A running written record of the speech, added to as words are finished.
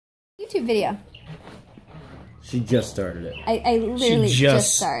YouTube video. She just started it. I literally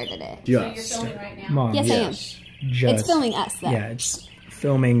just started it. Just. So you're filming right now? Mom, Yes, I am. just. It's filming us, though. Yeah, it's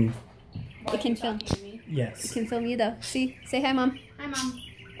filming. It can film. Yes. It can film you, though. See? Say hi, Mom. Hi, Mom.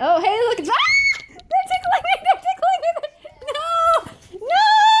 Oh, hey, look. Ah! They're tickling me. They're tickling me. No! No!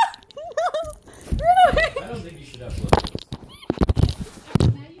 No! Run away. I don't think you should upload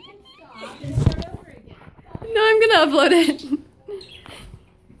Now you can stop and start over again. No, I'm gonna upload it.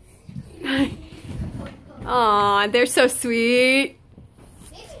 Aw, they're so sweet.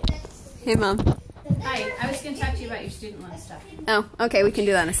 Hey, Mom. Hi, I was going to talk to you about your student loan stuff. Oh, okay, we can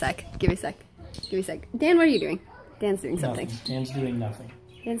do that in a sec. Give me a sec. Give me a sec. Dan, what are you doing? Dan's doing something. Nothing. Dan's doing nothing.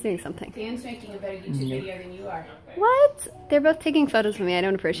 Dan's doing something. Dan's making a better YouTube video than you are. What? They're both taking photos of me. I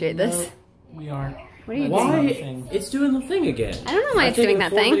don't appreciate this. No, we aren't. What are you That's doing? not a Why? thing. It's doing the thing again. I don't know why it's doing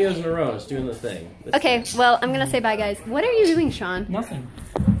that thing. 4 videos in a row. It's doing the thing. Okay, well, I'm gonna say bye, guys. What are you doing, Sean? Nothing.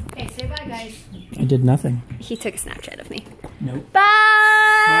 Okay, say bye, guys. I did nothing. He took a Snapchat of me. Nope. Bye!